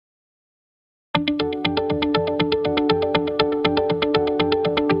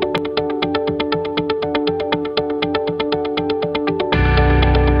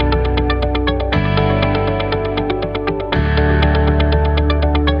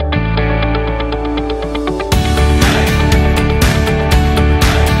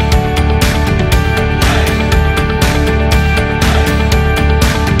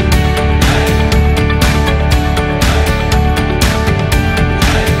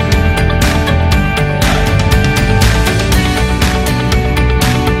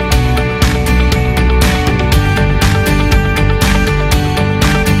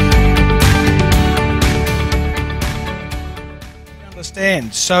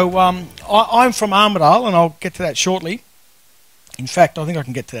So I'm from Armidale, and I'll get to that shortly. In fact, I think I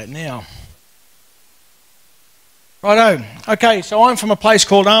can get to that now. Righto. Okay, so I'm from a place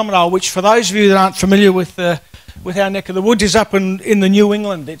called Armidale, which for those of you that aren't familiar with our neck of the woods is up in the New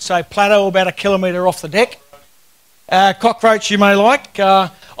England. It's a plateau about 1 kilometre off the deck. Cockroach you may like.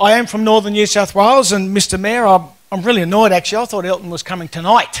 I am from northern New South Wales, and Mr Mayor, I'm really annoyed actually. I thought Elton was coming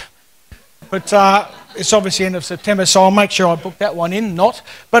tonight. But it's obviously end of September, so I'll make sure I book that one in, not.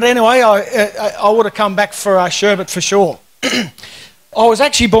 But anyway, I would have come back for sherbet for sure. I was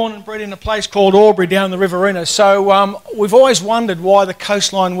actually born and bred in a place called Albury down the Riverina, so we've always wondered why the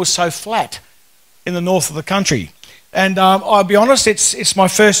coastline was so flat in the north of the country. And I'll be honest, it's my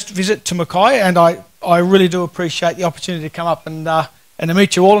first visit to Mackay, and I really do appreciate the opportunity to come up and to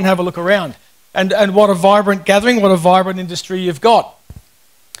meet you all and have a look around. And what a vibrant gathering, what a vibrant industry you've got.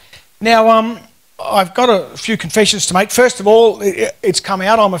 Now, I've got a few confessions to make. First of all, it's come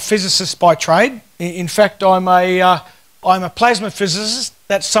out, I'm a physicist by trade. In fact, I'm a plasma physicist.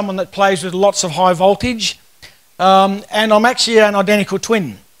 That's someone that plays with lots of high voltage. And I'm actually an identical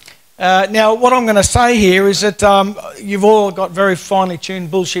twin. Now, what I'm going to say here is that you've all got very finely tuned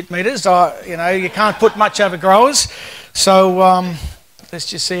bullshit meters. You know, you can't put much over growers. So let's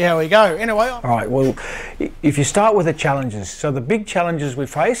just see how we go. Anyway. All right, well, if you start with the challenges. So the big challenges we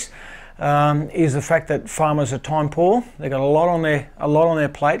face is the fact that farmers are time poor. They've got a lot on their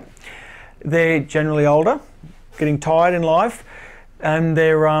plate. They're generally older, getting tired in life, and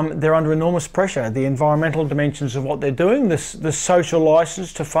they're under enormous pressure. The environmental dimensions of what they're doing, the social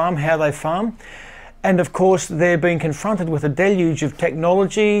license to farm, how they farm, and of course they're being confronted with a deluge of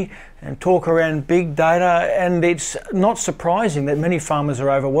technology and talk around big data, and it's not surprising that many farmers are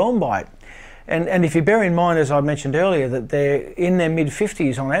overwhelmed by it. And if you bear in mind, as I mentioned earlier, that they're in their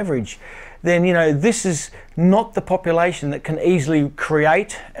mid-50s on average, then you know this is not the population that can easily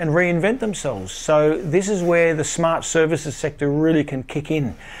create and reinvent themselves. So this is where the smart services sector really can kick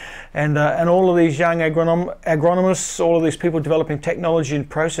in. And all of these young agronomists, all of these people developing technology and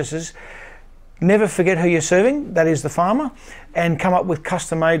processes, never forget who you're serving, that is the farmer, and come up with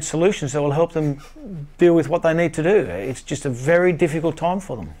custom-made solutions that will help them deal with what they need to do. It's just a very difficult time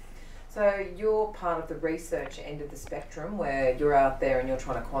for them. So you're part of the research end of the spectrum where you're out there and you're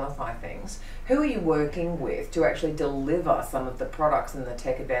trying to quantify things. Who are you working with to actually deliver some of the products and the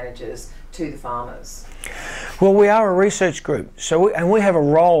tech advantages to the farmers? Well, we are a research group, and we have a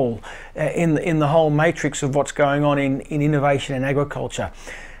role in the whole matrix of what's going on in innovation in agriculture.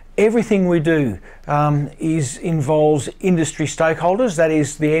 Everything we do involves industry stakeholders, that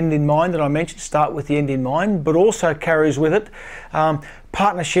is the end in mind that I mentioned, start with the end in mind, but also carries with it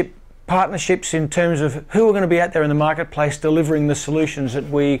partnerships in terms of who are going to be out there in the marketplace delivering the solutions that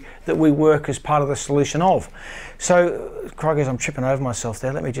we work as part of the solution of. So, crikey, I'm tripping over myself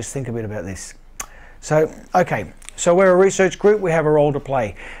there. Let me just think a bit about this. So, okay. So we're a research group, we have a role to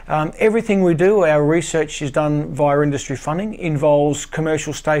play. Everything we do, our research is done via industry funding, involves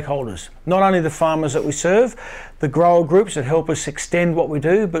commercial stakeholders. Not only the farmers that we serve, the grower groups that help us extend what we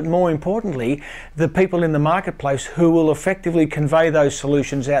do, but more importantly, the people in the marketplace who will effectively convey those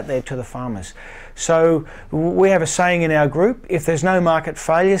solutions out there to the farmers. So we have a saying in our group, if there's no market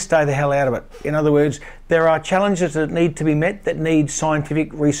failure, stay the hell out of it. In other words, there are challenges that need to be met that need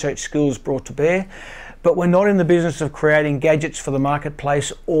scientific research skills brought to bear. But we're not in the business of creating gadgets for the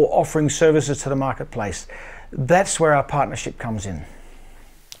marketplace or offering services to the marketplace. That's where our partnership comes in.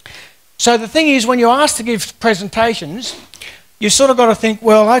 So the thing is, when you're asked to give presentations, you sort of got to think,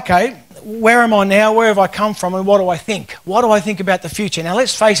 well, okay, where am I now? Where have I come from? And what do I think? What do I think about the future? Now,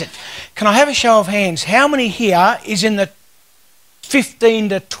 let's face it. Can I have a show of hands? How many here is in the 15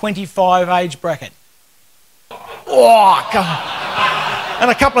 to 25 age bracket? Oh, come on. And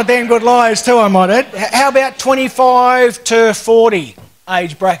a couple of damn good liars too, I might add. How about 25 to 40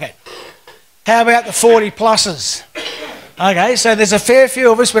 age bracket? How about the 40 pluses? Okay, so there's a fair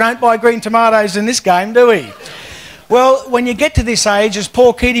few of us. We don't buy green tomatoes in this game, do we? Well, when you get to this age, as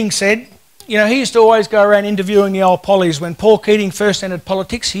Paul Keating said, you know, he used to always go around interviewing the old pollies. When Paul Keating first entered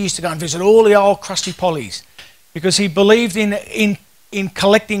politics, he used to go and visit all the old crusty pollies because he believed in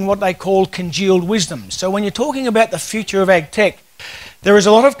collecting what they called congealed wisdom. So when you're talking about the future of ag tech, there is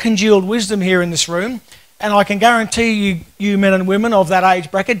a lot of congealed wisdom here in this room, and I can guarantee you men and women of that age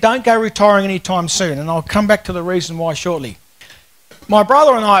bracket don't go retiring anytime soon, and I'll come back to the reason why shortly. My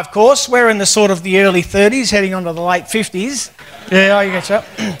brother and I, of course, we're in the sort of the early 30s, heading on to the late 50s. Yeah, you get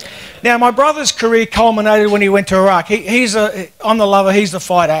that. Now, my brother's career culminated when he went to Iraq. I'm the lover, he's the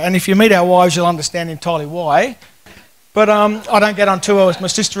fighter, and if you meet our wives, you'll understand entirely why. But I don't get on too well with my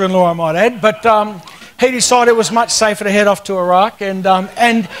sister-in-law, I might add. But he decided it was much safer to head off to Iraq. And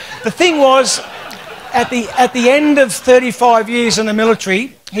the thing was, at the end of 35 years in the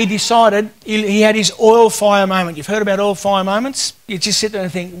military, he decided he had his oil fire moment. You've heard about oil fire moments? You just sit there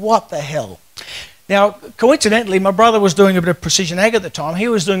and think, what the hell? Now, coincidentally, my brother was doing a bit of precision ag at the time. He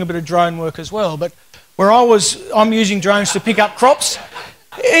was doing a bit of drone work as well. But where I'm using drones to pick up crops.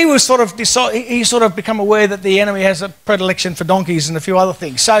 He was sort of become aware that the enemy has a predilection for donkeys and a few other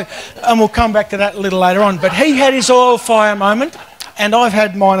things. So, and we'll come back to that a little later on. But he had his oil fire moment, and I've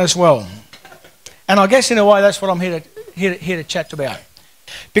had mine as well. And I guess in a way that's what I'm here to chat about.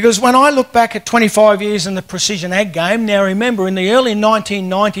 Because when I look back at 25 years in the precision ag game, now remember in the early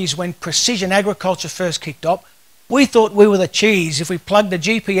 1990s when precision agriculture first kicked off, we thought we were the cheese. If we plugged a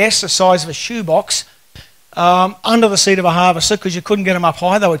GPS the size of a shoebox under the seat of a harvester, because you couldn't get them up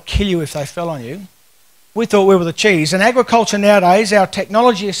high, they would kill you if they fell on you. We thought we were the cheese. And agriculture nowadays, our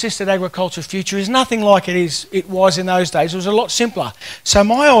technology-assisted agriculture future is nothing like it was in those days. It was a lot simpler. So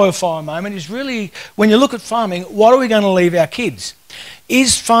my oil fire moment is really, when you look at farming, what are we going to leave our kids?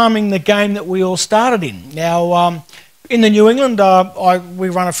 Is farming the game that we all started in? Now, in the New England, we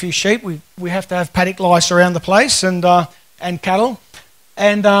run a few sheep. We have to have paddock lice around the place and cattle.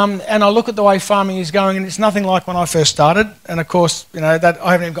 And I look at the way farming is going, and it's nothing like when I first started. And of course, you know, that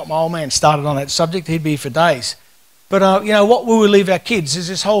I haven't even got my old man started on that subject. He'd be here for days. But you know, what will we leave our kids? Is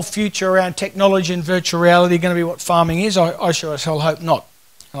this whole future around technology and virtual reality going to be what farming is? I sure as hell hope not.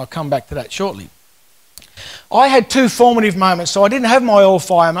 And I'll come back to that shortly. I had two formative moments. So I didn't have my oil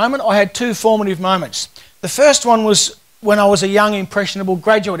fire moment. I had two formative moments. The first one was when I was a young, impressionable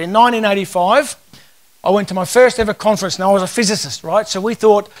graduate. In 1985, I went to my first ever conference, and I was a physicist, right? So we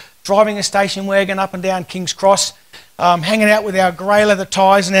thought driving a station wagon up and down King's Cross, hanging out with our grey leather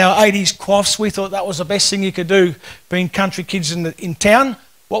ties and our 80s coiffs, we thought that was the best thing you could do, being country kids in town.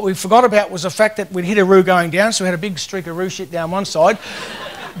 What we forgot about was the fact that we'd hit a roo going down, so we had a big streak of roo shit down one side.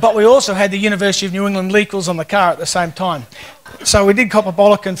 But we also had the University of New England legals on the car at the same time. So we did cop a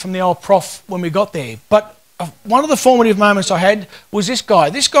bollocking from the old prof when we got there. But one of the formative moments I had was this guy.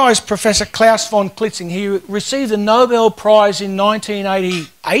 This guy is Professor Klaus von Klitzing. He received the Nobel Prize in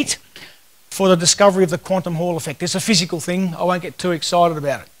 1988 for the discovery of the quantum Hall effect. It's a physical thing. I won't get too excited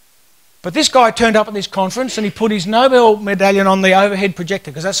about it. But this guy turned up at this conference and he put his Nobel medallion on the overhead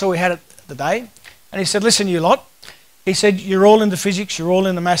projector, because that's all we had at the day. And he said, listen, you lot. He said, you're all into physics, you're all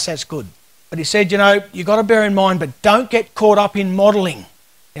into maths, that's good. But he said, you know, you've got to bear in mind, but don't get caught up in modelling.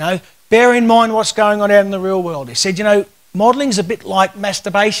 You know, bear in mind what's going on out in the real world. He said, you know, modelling's a bit like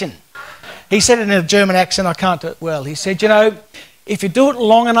masturbation. He said it in a German accent, I can't do it well. He said, you know, if you do it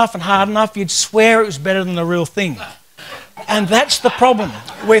long enough and hard enough, you'd swear it was better than the real thing. And that's the problem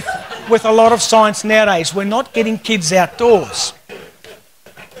with a lot of science nowadays. We're not getting kids outdoors.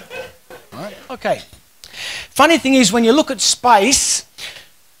 Right? Okay. Funny thing is, when you look at space,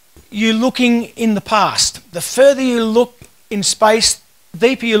 you're looking in the past. The further you look in space, the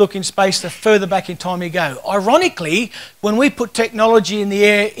deeper you look in space, the further back in time you go. Ironically, when we put technology in the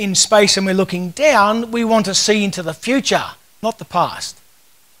air in space and we're looking down, we want to see into the future, not the past.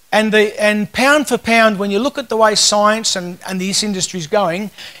 And pound for pound, when you look at the way science and this industry is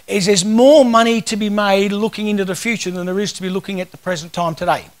going, is there's more money to be made looking into the future than there is to be looking at the present time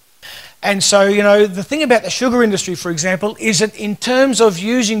today. And so, you know, the thing about the sugar industry, for example, is that in terms of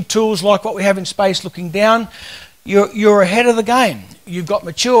using tools like what we have in space looking down, you're ahead of the game. You've got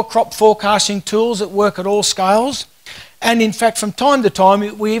mature crop forecasting tools that work at all scales. And in fact, from time to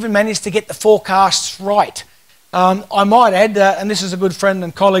time, we even managed to get the forecasts right. I might add, and this is a good friend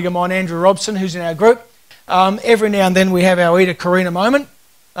and colleague of mine, Andrew Robson, who's in our group. Every now and then we have our Ida Carina moment.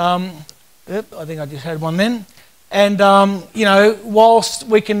 I think I just had one then. And, you know, whilst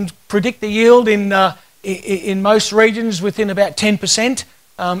we can predict the yield in most regions within about 10%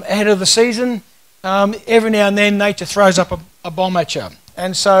 ahead of the season, every now and then nature throws up a bomb at you.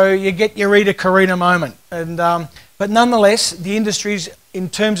 And so you get your Ida Carina moment. And, but nonetheless, the industries, in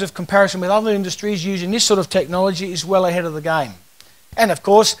terms of comparison with other industries using this sort of technology, is well ahead of the game. And of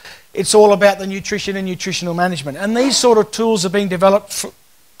course, it's all about the nutrition and nutritional management. And these sort of tools are being developed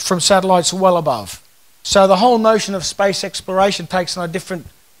from satellites well above. So the whole notion of space exploration takes on a different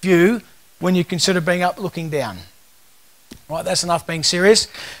view when you consider being up looking down. Right, that's enough being serious.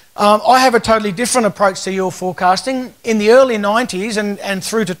 I have a totally different approach to yield forecasting. In the early 90s and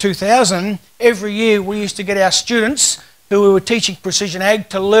through to 2000, every year we used to get our students who we were teaching precision ag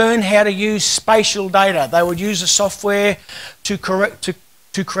to learn how to use spatial data. They would use the software to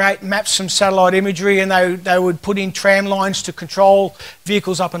create maps from satellite imagery, and they would put in tram lines to control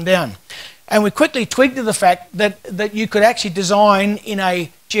vehicles up and down. And we quickly twigged to the fact that you could actually design in a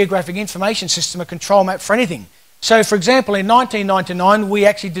geographic information system, a control map for anything. So, for example, in 1999, we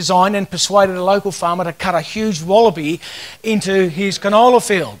actually designed and persuaded a local farmer to cut a huge wallaby into his canola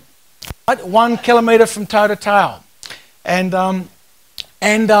field, right? 1 kilometre from toe to tail. And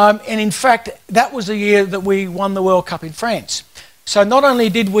in fact, that was the year that we won the World Cup in France. So not only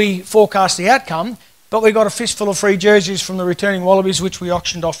did we forecast the outcome, but we got a fistful of free jerseys from the returning wallabies, which we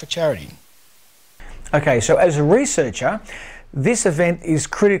auctioned off for charity. Okay, so as a researcher, this event is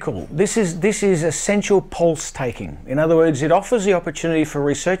critical. This is essential pulse taking. In other words, it offers the opportunity for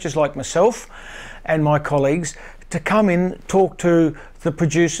researchers like myself and my colleagues to come in, talk to the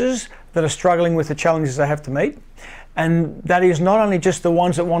producers that are struggling with the challenges they have to meet. And that is not only just the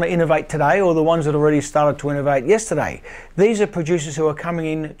ones that want to innovate today or the ones that already started to innovate yesterday. These are producers who are coming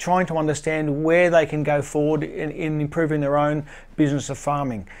in trying to understand where they can go forward in improving their own business of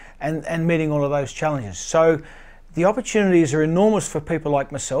farming and meeting all of those challenges. So the opportunities are enormous for people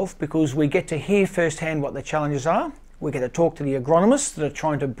like myself because we get to hear firsthand what the challenges are. We get to talk to the agronomists that are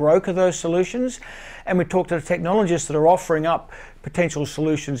trying to broker those solutions, and we talk to the technologists that are offering up potential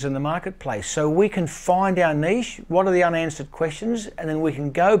solutions in the marketplace. So we can find our niche, what are the unanswered questions, and then we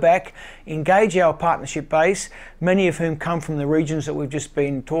can go back, engage our partnership base, many of whom come from the regions that we've just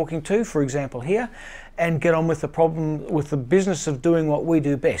been talking to, for example here, and get on with the problem, with the business of doing what we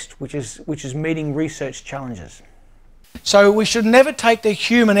do best, which is meeting research challenges. So we should never take the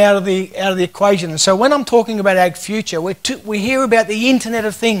human out of the equation. And so when I'm talking about Ag Future, we hear about the Internet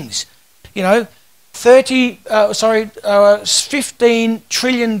of Things. You know, $15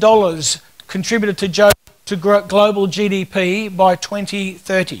 trillion contributed to global GDP by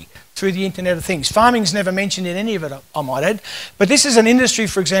 2030 through the Internet of Things. Farming's never mentioned in any of it, I might add. But this is an industry,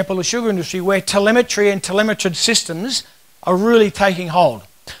 for example, the sugar industry, where telemetry and telemetred systems are really taking hold.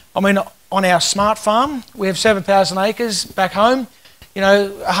 I mean, on our smart farm, we have 7,000 acres back home. You know,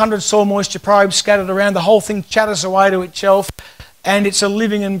 100 soil moisture probes scattered around. The whole thing chatters away to itself, and it's a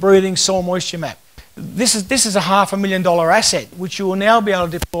living and breathing soil moisture map. This is a $500,000 asset, which you will now be able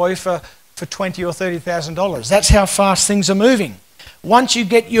to deploy for $20,000 or $30,000. That's how fast things are moving. Once you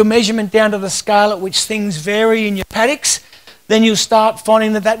get your measurement down to the scale at which things vary in your paddocks, then you'll start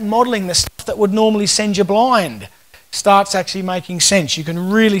finding that modelling, the stuff that would normally send you blind, starts actually making sense. You can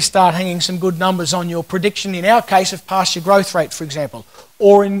really start hanging some good numbers on your prediction, in our case, of pasture growth rate, for example,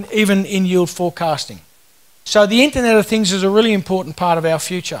 or even in yield forecasting. So the Internet of Things is a really important part of our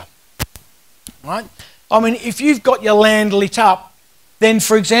future, right? I mean, if you've got your land lit up, then,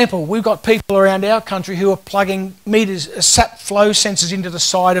 for example, we've got people around our country who are plugging sap flow sensors into the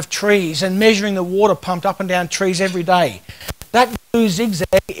side of trees and measuring the water pumped up and down trees every day. That blue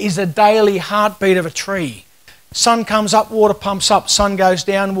zigzag is a daily heartbeat of a tree. Sun comes up, water pumps up. Sun goes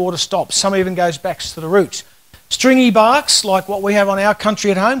down, water stops. Some even goes back to the roots. Stringy barks, like what we have on our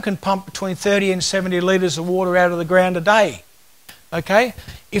country at home, can pump between 30 and 70 litres of water out of the ground a day. Okay?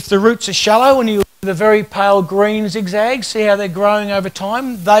 If the roots are shallow and you look at the very pale green zigzags, see how they're growing over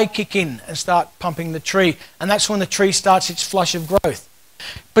time, they kick in and start pumping the tree. And that's when the tree starts its flush of growth.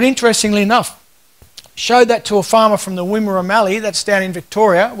 But interestingly enough, showed that to a farmer from the Wimmera Mallee, that's down in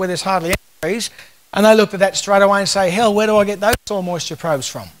Victoria, where there's hardly any trees, and they looked at that straight away and say, hell, where do I get those soil moisture probes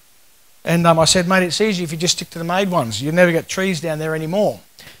from? And I said, mate, it's easy if you just stick to the made ones. You'll never get trees down there anymore.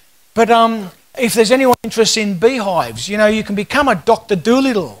 But if there's anyone interested in beehives, you know, you can become a Dr.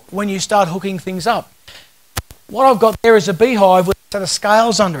 Dolittle when you start hooking things up. What I've got there is a beehive with a set of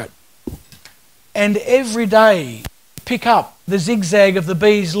scales under it. And every day, pick up the zigzag of the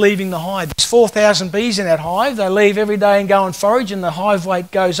bees leaving the hive. There's 4,000 bees in that hive. They leave every day and go and forage, and the hive weight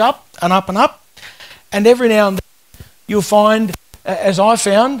goes up and up and up. And every now and then you'll find, as I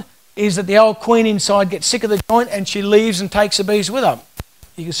found, is that the old queen inside gets sick of the joint and she leaves and takes the bees with her.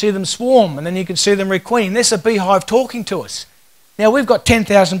 You can see them swarm and then you can see them requeen. There's a beehive talking to us. Now we've got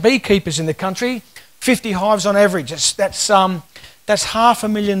 10,000 beekeepers in the country, 50 hives on average. That's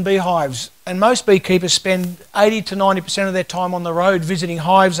 500,000 beehives. And most beekeepers spend 80 to 90% of their time on the road visiting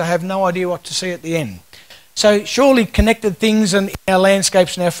hives. They have no idea what to see at the end. So surely connected things in our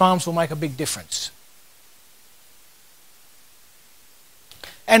landscapes and our farms will make a big difference.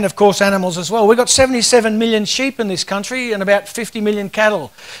 And of course animals as well. We've got 77 million sheep in this country and about 50 million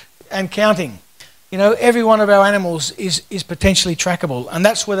cattle and counting. You know, every one of our animals is potentially trackable, and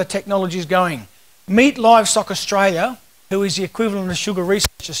that's where the technology is going. Meat Livestock Australia, who is the equivalent of Sugar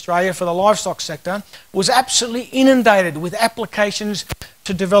Research Australia for the livestock sector, was absolutely inundated with applications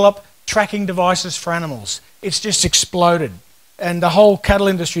to develop tracking devices for animals. It's just exploded, and the whole cattle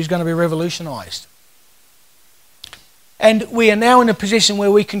industry is going to be revolutionised. And we are now in a position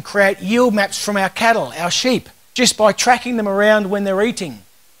where we can create yield maps from our cattle, our sheep, just by tracking them around when they're eating.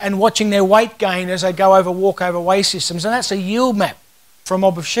 and watching their weight gain as they go over walk-over way systems. And that's a yield map for a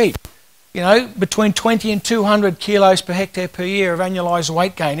mob of sheep. You know, between 20 and 200 kilos per hectare per year of annualised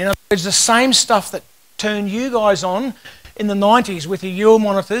weight gain. You know, it's the same stuff that turned you guys on in the 90s with your yield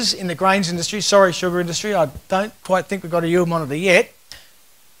monitors in the grains industry. Sorry, sugar industry, I don't quite think we've got a yield monitor yet.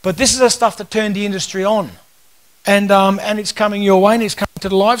 But this is the stuff that turned the industry on. And it's coming your way, and it's coming to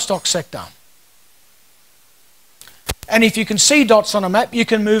the livestock sector. And if you can see dots on a map, you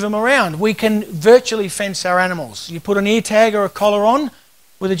can move them around. We can virtually fence our animals. You put an ear tag or a collar on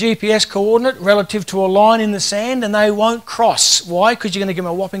with a GPS coordinate relative to a line in the sand, and they won't cross. Why? Because you're going to give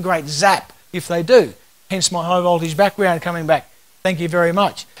them a whopping great zap if they do. Hence my high voltage background coming back. Thank you very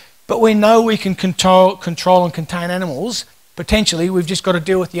much. But we know we can control and contain animals. Potentially, we've just got to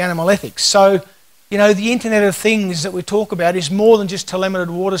deal with the animal ethics. So, you know, the Internet of Things that we talk about is more than just telemetred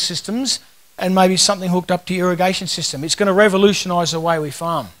water systems and maybe something hooked up to your irrigation system. It's going to revolutionise the way we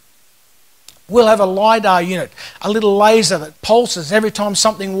farm. We'll have a LiDAR unit, a little laser that pulses every time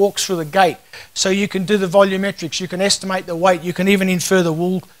something walks through the gate. So you can do the volumetrics, you can estimate the weight, you can even infer the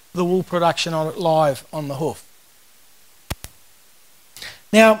wool production on it live on the hoof.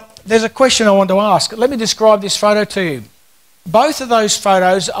 Now, there's a question I want to ask. Let me describe this photo to you. Both of those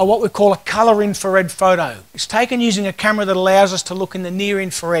photos are what we call a colour infrared photo. It's taken using a camera that allows us to look in the near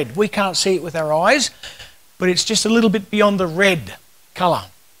infrared. We can't see it with our eyes, but it's just a little bit beyond the red colour.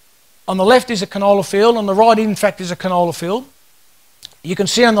 On the left is a canola field. On the right, in fact, is a canola field. You can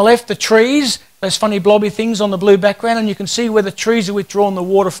see on the left the trees, those funny blobby things on the blue background, and you can see where the trees are withdrawing the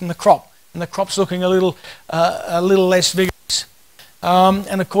water from the crop, and the crop's looking a little less vigorous.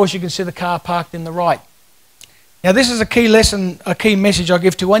 And of course, you can see the car parked in the right. Now, this is a key lesson, a key message I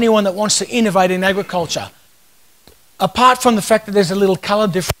give to anyone that wants to innovate in agriculture. Apart from the fact that there's a little colour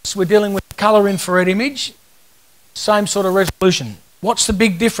difference, we're dealing with colour infrared image, same sort of resolution. What's the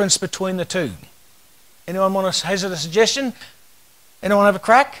big difference between the two? Anyone want to hazard a suggestion? Anyone have a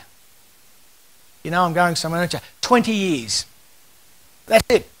crack? You know I'm going somewhere, don't you? 20 years. That's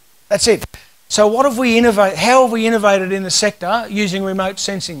it. That's it. So what have we innovated? How have we innovated in the sector using remote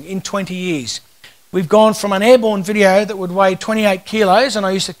sensing in 20 years? We've gone from an airborne video that would weigh 28 kilos, and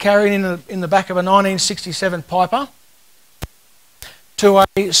I used to carry it in the back of a 1967 Piper, to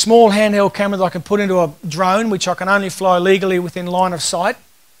a small handheld camera that I can put into a drone, which I can only fly legally within line of sight,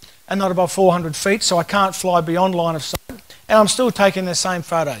 and not above 400 feet, so I can't fly beyond line of sight, and I'm still taking the same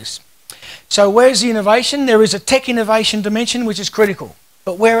photos. So where's the innovation? There is a tech innovation dimension, which is critical.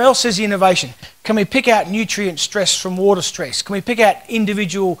 But where else is the innovation? Can we pick out nutrient stress from water stress? Can we pick out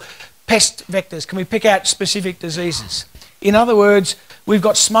individual pest vectors? Can we pick out specific diseases? In other words, we've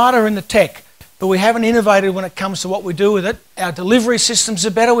got smarter in the tech, but we haven't innovated when it comes to what we do with it. Our delivery systems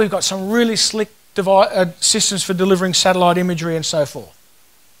are better. We've got some really slick systems for delivering satellite imagery and so forth.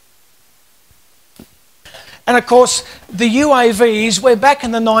 And of course, the UAVs, we're back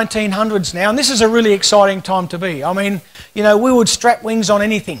in the 1900s now, and this is a really exciting time to be. I mean, you know, we would strap wings on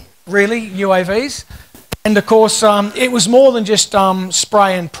anything, really, UAVs. And of course, it was more than just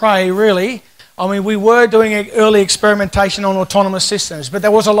spray and pray, really. I mean, we were doing early experimentation on autonomous systems, but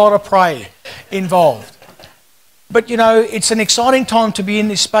there was a lot of prey involved. But, you know, it's an exciting time to be in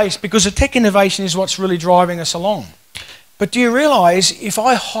this space because the tech innovation is what's really driving us along. But do you realise if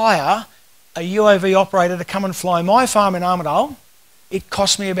I hire a UAV operator to come and fly my farm in Armidale, it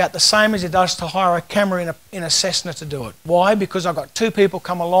costs me about the same as it does to hire a camera in a Cessna to do it. Why? Because I've got two people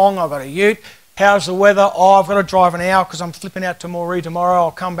come along, I've got a ute. How's the weather? Oh, I've got to drive an hour because I'm flipping out to Moree tomorrow.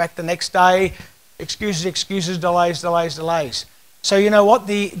 I'll come back the next day. Excuses, excuses, delays, delays, delays. So you know what?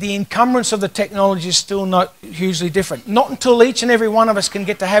 The encumbrance of the technology is still not hugely different. Not until each and every one of us can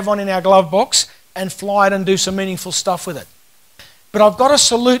get to have one in our glove box and fly it and do some meaningful stuff with it. But I've got to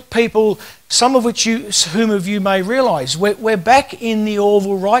salute people, some of which whom of you may realise. We're back in the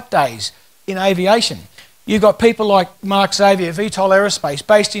Orville Wright days in aviation. You've got people like Mark Xavier, VTOL Aerospace,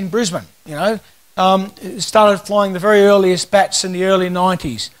 based in Brisbane, you know, started flying the very earliest bats in the early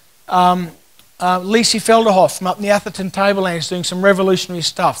 90s. Lisi Felderhoff from up in the Atherton Tablelands doing some revolutionary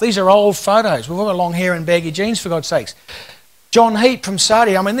stuff. These are old photos. We've all got long hair and baggy jeans, for God's sakes. John Heat from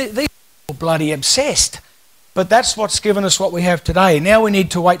Saudi. I mean, these are bloody obsessed. But that's what's given us what we have today. Now we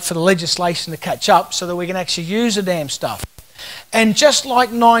need to wait for the legislation to catch up so that we can actually use the damn stuff. And just like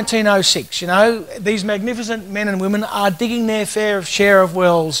 1906, you know, these magnificent men and women are digging their fair share of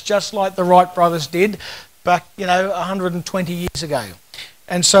wells, just like the Wright brothers did back, you know, 120 years ago.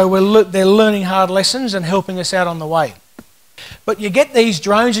 And so they're learning hard lessons and helping us out on the way. But you get these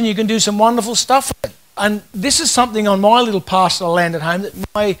drones and you can do some wonderful stuff with it. And this is something on my little parcel of land at home that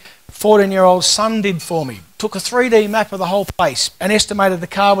my 14-year-old son did for me. took a 3D map of the whole place and estimated the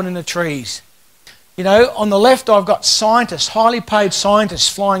carbon in the trees. You know, on the left I've got scientists, highly paid scientists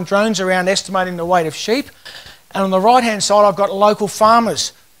flying drones around estimating the weight of sheep. And on the right-hand side I've got local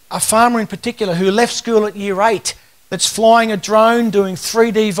farmers, a farmer in particular who left school at year 8 that's flying a drone, doing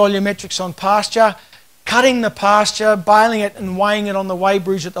 3D volumetrics on pasture, cutting the pasture, baling it and weighing it on the weigh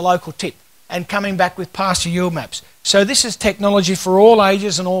bridge at the local tip and coming back with pasture yield maps. So this is technology for all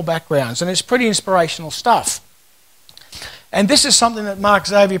ages and all backgrounds, and it's pretty inspirational stuff. And this is something that Mark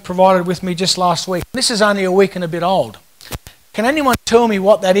Xavier provided with me just last week. This is only a week and a bit old. Can anyone tell me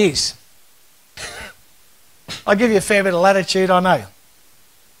what that is? I'll give you a fair bit of latitude, I know.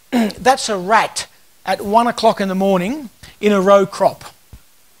 That's a rat at 1 o'clock in the morning in a row crop,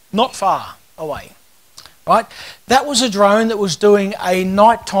 not far away. Right? That was a drone that was doing a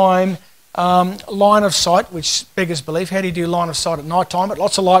nighttime line of sight, which beggars belief. How do you do line of sight at night time? But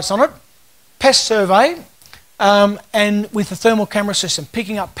lots of lights on it. Pest survey, and with the thermal camera system,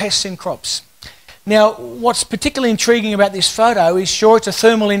 picking up pests in crops. Now, what's particularly intriguing about this photo is, sure, it's a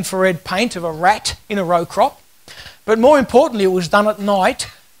thermal infrared paint of a rat in a row crop, but more importantly, it was done at night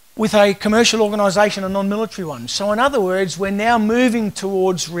with a commercial organisation, a non-military one. So in other words, we're now moving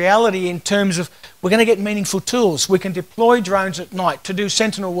towards reality in terms of we're going to get meaningful tools. We can deploy drones at night to do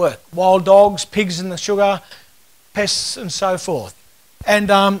sentinel work, wild dogs, pigs in the sugar, pests and so forth.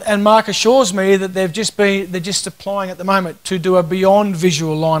 And Mark assures me that they're just applying at the moment to do a beyond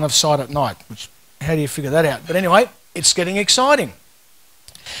visual line of sight at night, which, how do you figure that out? But anyway, it's getting exciting.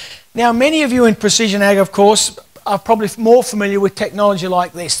 Now, many of you in Precision Ag, of course, are probably more familiar with technology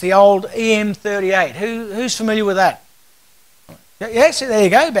like this, the old EM38. Who's familiar with that? Yeah, so there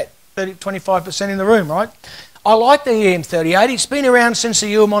you go, about 25% in the room, right? I like the EM38. It's been around since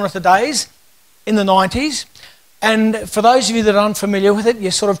the Euromonitor days in the 90s. And for those of you that are unfamiliar with it,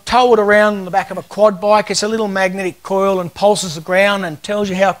 you sort of tow it around on the back of a quad bike. It's a little magnetic coil and pulses the ground and tells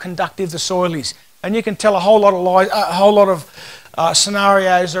you how conductive the soil is. And you can tell a whole lot of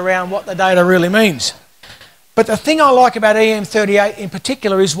scenarios around what the data really means. But the thing I like about EM38 in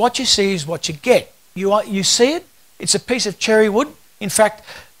particular is what you see is what you get. You see it, it's a piece of cherry wood. In fact,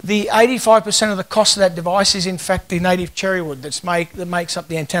 the 85% of the cost of that device is in fact the native cherry wood that makes up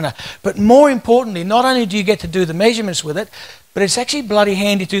the antenna. But more importantly, not only do you get to do the measurements with it, but it's actually bloody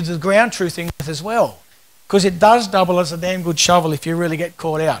handy to do the ground truthing with as well, because it does double as a damn good shovel if you really get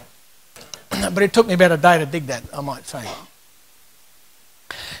caught out. But it took me about a day to dig that, I might say.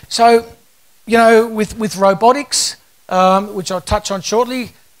 So, you know, with robotics, which I'll touch on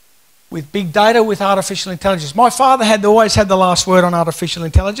shortly, with big data, with artificial intelligence. My father had always had the last word on artificial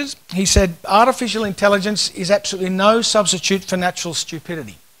intelligence. He said, artificial intelligence is absolutely no substitute for natural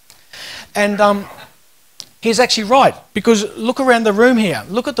stupidity. And he's actually right, because look around the room here.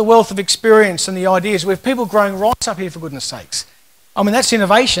 Look at the wealth of experience and the ideas. We have people growing rice up here, for goodness sakes. I mean, that's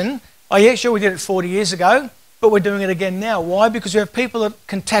innovation. Oh yeah, sure, we did it 40 years ago, but we're doing it again now. Why? Because we have people that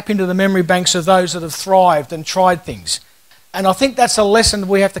can tap into the memory banks of those that have thrived and tried things. And I think that's a lesson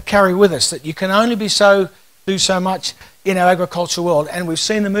we have to carry with us, that you can only do so much in our agricultural world. And we've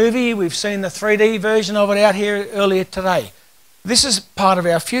seen the movie, we've seen the 3D version of it out here earlier today. This is part of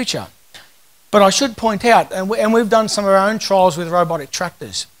our future. But I should point out, and we've done some of our own trials with robotic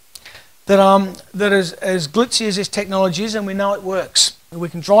tractors, that as glitzy as this technology is, and we know it works. We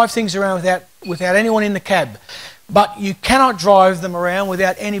can drive things around without anyone in the cab. But you cannot drive them around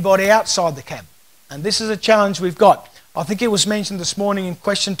without anybody outside the cab. And this is a challenge we've got. I think it was mentioned this morning in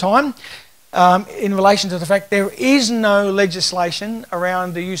question time in relation to the fact there is no legislation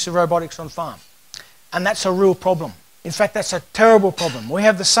around the use of robotics on farm. And that's a real problem. In fact, that's a terrible problem. We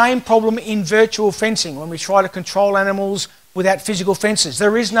have the same problem in virtual fencing when we try to control animals without physical fences.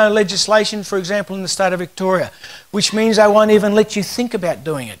 There is no legislation, for example, in the state of Victoria, which means they won't even let you think about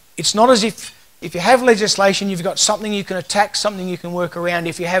doing it. It's not as if you have legislation, you've got something you can attack, something you can work around.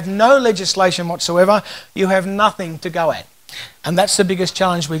 If you have no legislation whatsoever, you have nothing to go at. And that's the biggest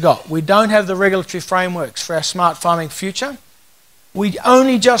challenge we got. We don't have the regulatory frameworks for our smart farming future. We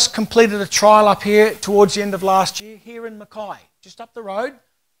only just completed a trial up here towards the end of last year, here in Mackay, just up the road,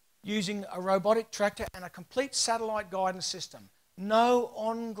 using a robotic tractor and a complete satellite guidance system. No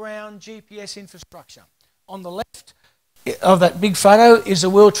on-ground GPS infrastructure. On the left of that big photo is the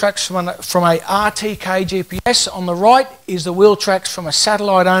wheel tracks from a RTK GPS. On the right is the wheel tracks from a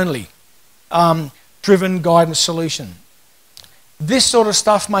satellite-only driven guidance solution. This sort of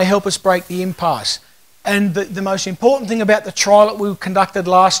stuff may help us break the impasse. And the most important thing about the trial that we conducted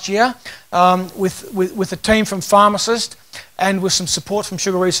last year with a team from Pharmacist and with some support from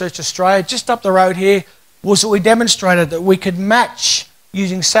Sugar Research Australia, just up the road here, was that we demonstrated that we could match,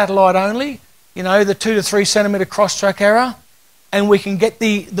 using satellite only, you know, the 2 to 3 centimetre cross-track error, and we can get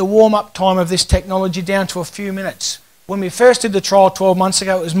the warm-up time of this technology down to a few minutes. When we first did the trial 12 months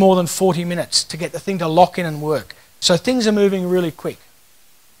ago, it was more than 40 minutes to get the thing to lock in and work. So things are moving really quick.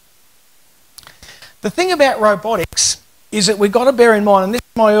 The thing about robotics is that we've got to bear in mind, and this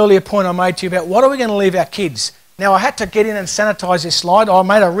is my earlier point I made to you about what are we going to leave our kids. Now, I had to get in and sanitise this slide. I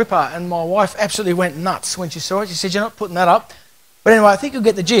made a ripper, and my wife absolutely went nuts when she saw it. She said, "You're not putting that up." But anyway, I think you'll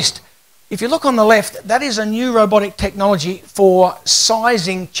get the gist. If you look on the left, that is a new robotic technology for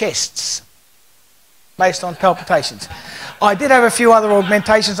sizing chests based on palpitations. I did have a few other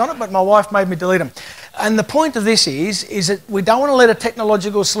augmentations on it, but my wife made me delete them. And the point of this is that we don't want to let a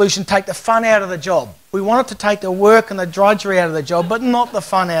technological solution take the fun out of the job. We want it to take the work and the drudgery out of the job, but not the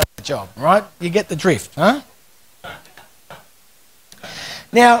fun out of the job, right? You get the drift, huh?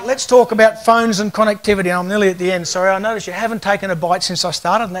 Now, let's talk about phones and connectivity. I'm nearly at the end. Sorry, I noticed you haven't taken a bite since I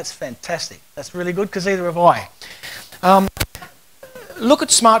started, and that's fantastic. That's really good, because either have I. Look at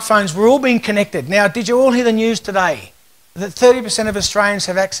smartphones. We're all being connected. Now, did you all hear the news today that 30% of Australians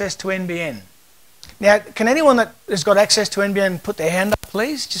have access to NBN? Now, can anyone that has got access to NBN put their hand up,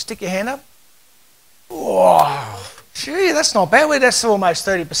 please? Just stick your hand up. Whoa, gee, that's not bad. Well, that's almost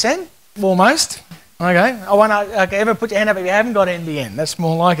 30%. Almost. Okay, okay, everyone put your hand up if you haven't got NBN. That's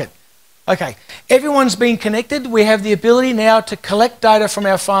more like it. Okay, everyone's been connected. We have the ability now to collect data from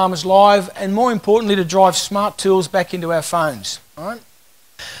our farmers live, and more importantly, to drive smart tools back into our phones. All right?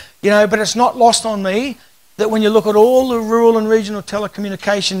 You know, but it's not lost on me that when you look at all the rural and regional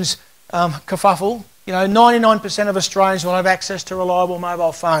telecommunications kerfuffle, you know, 99% of Australians will have access to a reliable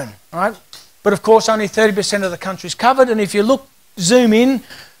mobile phone. All right? But of course, only 30% of the country's covered, and if you zoom in,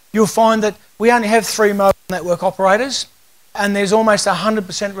 you'll find that we only have 3 mobile network operators, and there's almost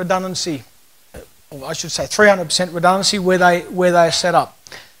 100% redundancy, or I should say 300% redundancy where they're set up.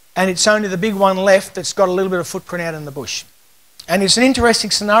 And it's only the big one left that's got a little bit of footprint out in the bush. And it's an interesting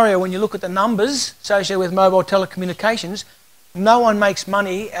scenario when you look at the numbers associated with mobile telecommunications. No one makes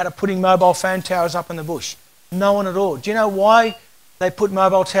money out of putting mobile phone towers up in the bush. No one at all. Do you know why they put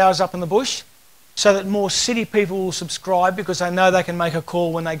mobile towers up in the bush? So that more city people will subscribe, because they know they can make a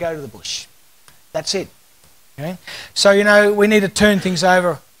call when they go to the bush. That's it. Okay? So, you know, we need to turn things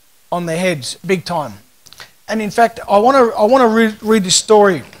over on their heads big time. And in fact, I want to read this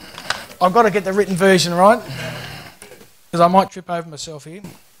story. I've got to get the written version right, because I might trip over myself here.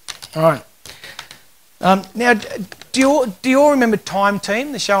 All right. Now, do you all remember Time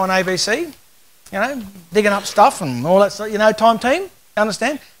Team, the show on ABC? You know, digging up stuff and all that stuff. You know Time Team?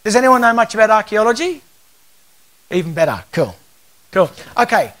 Understand? Does anyone know much about archaeology? Even better. Cool. Cool.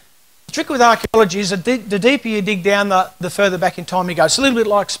 Okay. The trick with archaeology is that the deeper you dig down, the further back in time you go. It's a little bit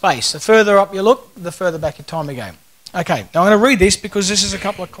like space. The further up you look, the further back in time you go. Okay. Now I'm going to read this because this is a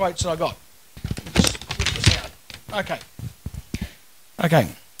couple of quotes that I got. Just flip this out. Okay. Okay.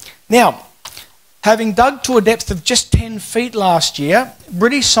 Now, having dug to a depth of just 10 feet last year,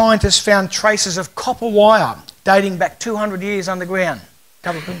 British scientists found traces of copper wire dating back 200 years underground.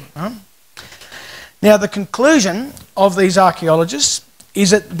 Now, the conclusion of these archaeologists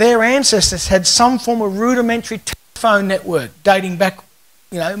is that their ancestors had some form of rudimentary telephone network dating back,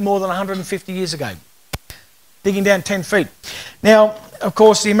 you know, more than 150 years ago, digging down 10 feet. Now, of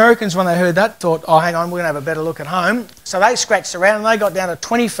course, the Americans, when they heard that, thought, oh, hang on, we're going to have a better look at home. So they scratched around and they got down to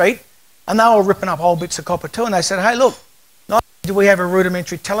 20 feet, and they were ripping up whole bits of copper too, and they said, hey, look, not only do we have a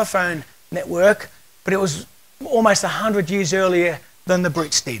rudimentary telephone network, but it was almost 100 years earlier than the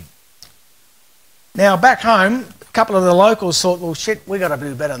Brits did. Now, back home, a couple of the locals thought, well, shit, we've got to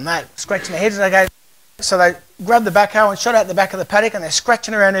do better than that. Scratching their heads, so they grabbed the backhoe and shot out the back of the paddock, and they're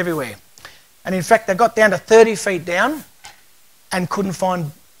scratching around everywhere. And in fact, they got down to 30 feet down and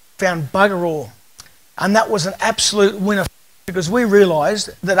found bugger all. And that was an absolute winner, because we realised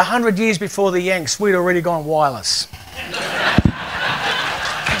that 100 years before the Yanks, we'd already gone wireless.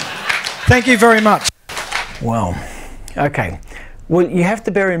 Thank you very much. Well, okay. Well, you have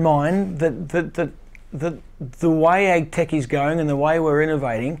to bear in mind that the way ag tech is going and the way we're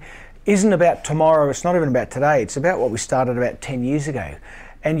innovating isn't about tomorrow. It's not even about today. It's about what we started about 10 years ago.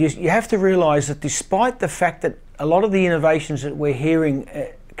 And you have to realise that despite the fact that a lot of the innovations that we're hearing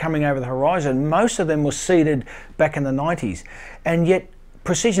coming over the horizon, most of them were seeded back in the 90s. And yet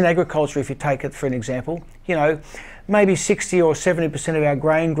precision agriculture, if you take it for an example, you know, maybe 60 or 70% of our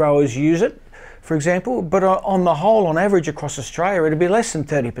grain growers use it, for example, but on the whole, on average across Australia, it'll be less than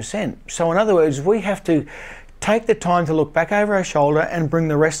 30%. So in other words, we have to take the time to look back over our shoulder and bring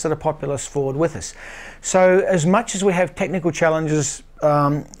the rest of the populace forward with us. So as much as we have technical challenges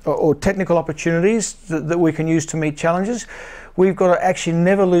or technical opportunities that we can use to meet challenges, we've got to actually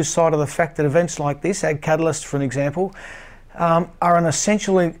never lose sight of the fact that events like this, Ag Catalyst for an example, are an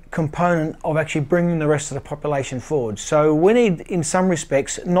essential component of actually bringing the rest of the population forward. So we need, in some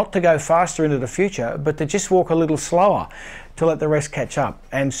respects, not to go faster into the future, but to just walk a little slower to let the rest catch up.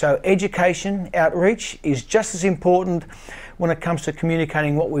 And so education, outreach is just as important when it comes to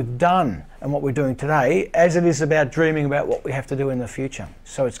communicating what we've done and what we're doing today as it is about dreaming about what we have to do in the future.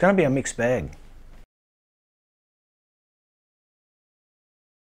 So it's going to be a mixed bag.